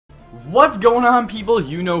What's going on, people?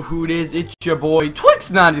 You know who it is. It's your boy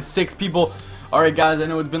RealTwiixx96, people. Alright guys, I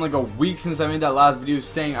know it's been like a week since I made that last video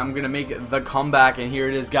saying I'm gonna make the comeback, and here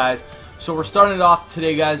it is, guys. So we're starting it off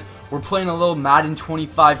today, guys. We're playing a little Madden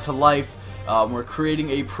 25 to life. We're creating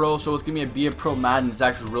a pro, so it's gonna be a pro Madden. It's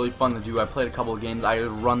actually really fun to do. I played a couple of games. I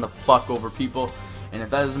just run the fuck over people, and if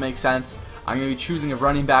that doesn't make sense, I'm gonna be choosing a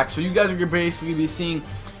running back. So you guys are gonna basically be seeing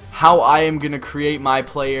how I am gonna create my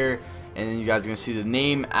player. And then you guys are going to see the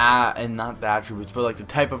name, and not the attributes, but like the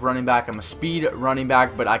type of running back. I'm a speed running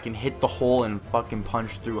back, but I can hit the hole and fucking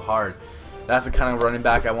punch through hard. That's the kind of running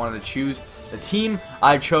back I wanted to choose. The team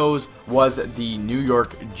I chose was the New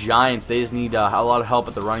York Giants. They just need a lot of help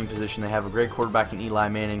at the running position. They have a great quarterback in Eli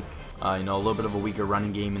Manning. You know, a little bit of a weaker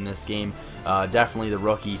running game in this game. Definitely the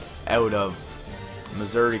rookie out of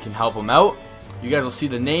Missouri can help them out. You guys will see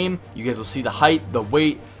the name. You guys will see the height, the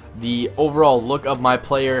weight, the overall look of my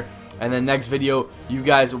player. And then next video, you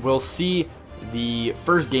guys will see the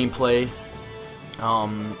first gameplay. It's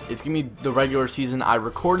going to be the regular season. I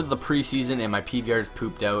recorded the preseason and my PVR is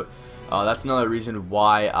pooped out. That's another reason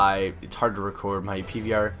why it's hard to record my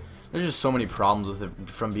PVR. There's just so many problems with it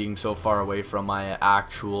from being so far away from my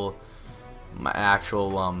actual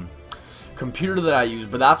computer that I use.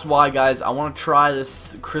 But that's why, guys, I want to try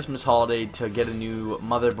this Christmas holiday to get a new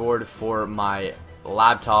motherboard for my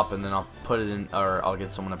laptop, and then I'll put it in, or I'll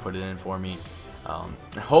get someone to put it in for me.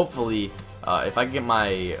 Hopefully, if I can get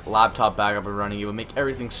my laptop back up and running, it would make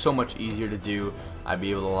everything so much easier to do. I'd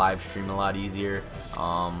be able to live stream a lot easier.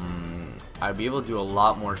 I'd be able to do a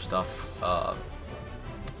lot more stuff.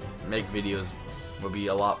 Make videos would be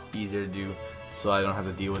a lot easier to do, so I don't have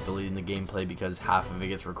to deal with deleting the gameplay because half of it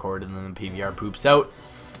gets recorded and then the PVR poops out.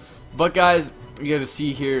 But guys, you got to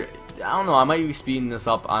see here. I don't know, I might be speeding this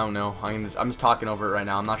up. I don't know. I'm just talking over it right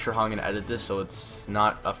now. I'm not sure how I'm going to edit this, so it's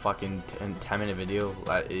not a fucking 10-minute video.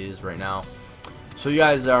 That is right now. So you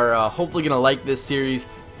guys are hopefully going to like this series.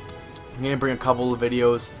 I'm going to bring a couple of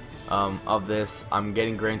videos of this. I'm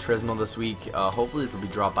getting Gran Turismo this week. Hopefully this will be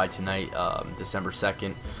dropped by tonight, December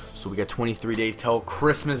 2nd. So we got 23 days till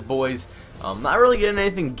Christmas, boys. Not really getting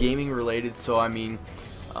anything gaming related, so I mean,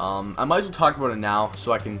 I might as well talk about it now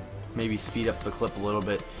so I can maybe speed up the clip a little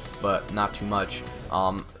bit, but not too much.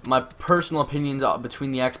 My personal opinions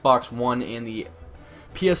between the Xbox One and the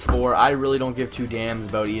PS4, I really don't give two damns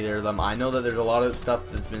about either of them. I know that there's a lot of stuff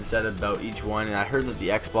that's been said about each one, and I heard that the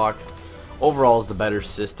Xbox overall is the better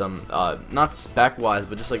system, not spec wise,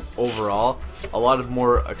 but just like overall. A lot of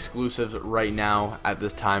more exclusives right now at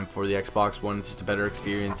this time for the Xbox One. It's just a better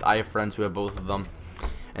experience. I have friends who have both of them,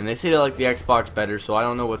 and they say they like the Xbox better, so I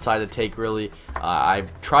don't know what side to take, really.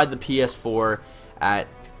 I've tried the PS4 at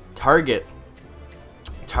Target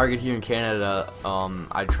here in Canada.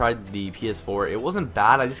 I tried the PS4. It wasn't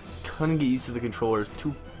bad. I just couldn't get used to the controllers.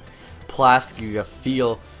 Too plasticky a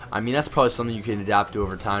feel. I mean, that's probably something you can adapt to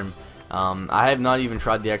over time. I have not even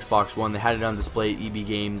tried the Xbox One. They had it on display at EB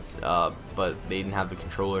Games, but they didn't have the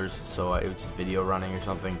controllers, so it was just video running or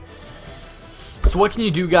something. So what can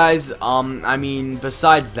you do, guys? I mean,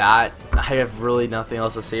 besides that, I have really nothing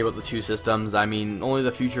else to say about the two systems. I mean, only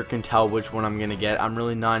the future can tell which one I'm going to get. I'm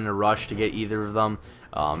really not in a rush to get either of them,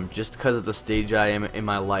 just because of the stage I am in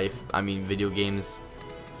my life. I mean, video games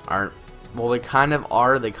aren't, well, they kind of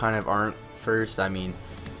are, they kind of aren't first. I mean,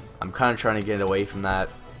 I'm kind of trying to get away from that,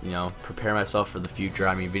 you know, prepare myself for the future.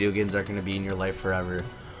 I mean, video games aren't going to be in your life forever.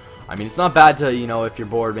 I mean, it's not bad to, you know, if you're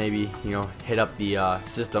bored, maybe, you know, hit up the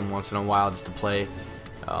system once in a while just to play,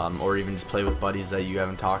 or even just play with buddies that you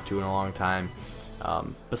haven't talked to in a long time.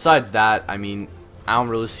 Besides that, I mean, I don't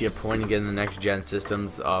really see a point in getting the next gen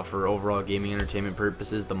systems for overall gaming entertainment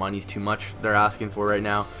purposes. The money's too much they're asking for right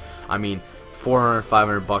now. I mean, 400,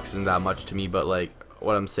 500 bucks isn't that much to me, but like,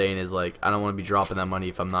 what I'm saying is, like, I don't want to be dropping that money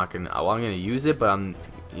if I'm not gonna, well, I'm gonna use it, but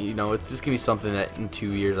you know, it's just gonna be something that in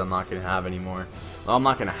 2 years I'm not gonna have anymore. Well, I'm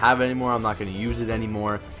not gonna have it anymore. I'm not gonna use it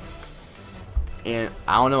anymore. And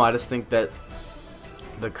I don't know. I just think that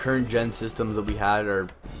the current gen systems that we had are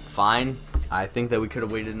fine. I think that we could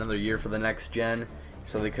have waited another year for the next gen,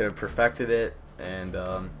 so they could have perfected it. And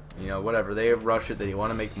you know, whatever. They have rushed it. They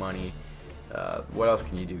want to make money. What else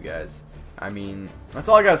can you do, guys? I mean, that's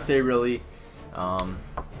all I gotta say, really.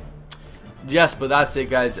 Yes, but that's it,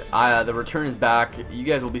 guys. The return is back. You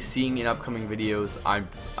guys will be seeing in upcoming videos. I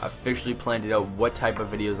officially planned it out what type of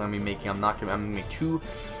videos I'm gonna be making. I'm gonna make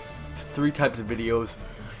 2-3 types of videos,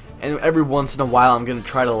 and every once in a while I'm gonna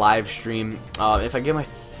try to live stream. If I get my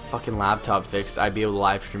fucking laptop fixed, I'd be able to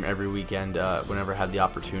live stream every weekend whenever I have the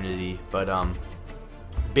opportunity. But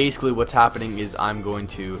basically, what's happening is I'm going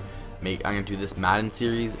to I'm gonna do this Madden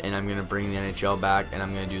series, and I'm gonna bring the NHL back, and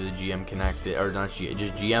I'm gonna do the GM connected, or not G,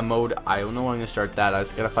 just GM mode. I don't know when I'm gonna start that. I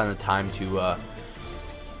just gotta find the time to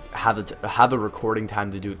have the recording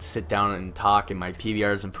time to do it, sit down and talk, and my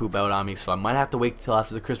PVR doesn't poop out on me. So I might have to wait till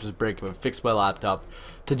after the Christmas break and fix my laptop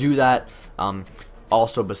to do that.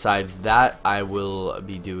 Also, besides that, I will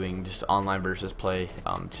be doing just online versus play,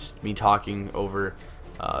 just me talking over,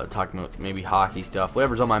 talking about maybe hockey stuff,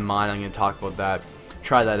 whatever's on my mind. I'm going to talk about that,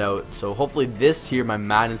 try that out. So hopefully this here, my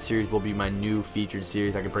Madden series, will be my new featured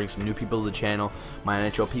series. I can bring some new people to the channel. My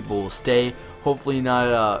NHL people will stay. Hopefully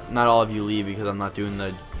not all of you leave, because I'm not doing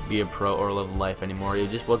the be a pro or live life anymore. It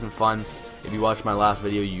just wasn't fun. If you watched my last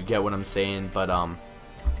video, you get what I'm saying, but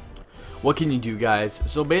what can you do, guys?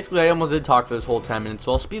 So basically, I almost did talk for this whole 10 minutes,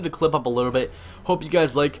 so I'll speed the clip up a little bit. Hope you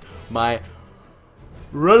guys like my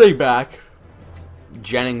running back.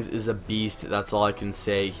 Jennings is a beast. That's all I can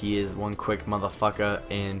say. He is one quick motherfucker,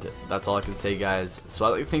 and that's all I can say, guys. So I'd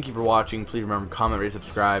like to thank you for watching. Please remember, comment, rate,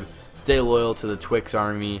 subscribe. Stay loyal to the Twix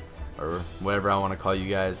Army, or whatever I want to call you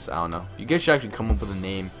guys. I don't know. You guys should actually come up with a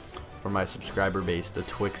name for my subscriber base. The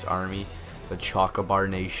Twix Army, the Chocobar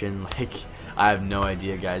Nation. Like, I have no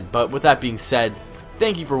idea, guys. But with that being said,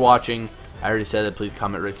 thank you for watching. I already said it. Please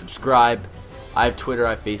comment, rate, subscribe. I have Twitter,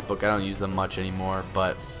 I have Facebook. I don't use them much anymore,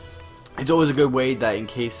 but it's always a good way that in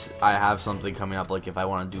case I have something coming up, like if I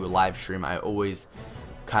want to do a live stream, I always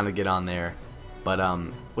kind of get on there. But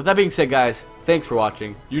with that being said, guys, thanks for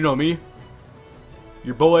watching. You know me,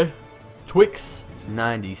 your boy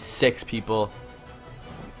RealTwiixx96, people.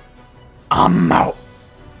 I'm out.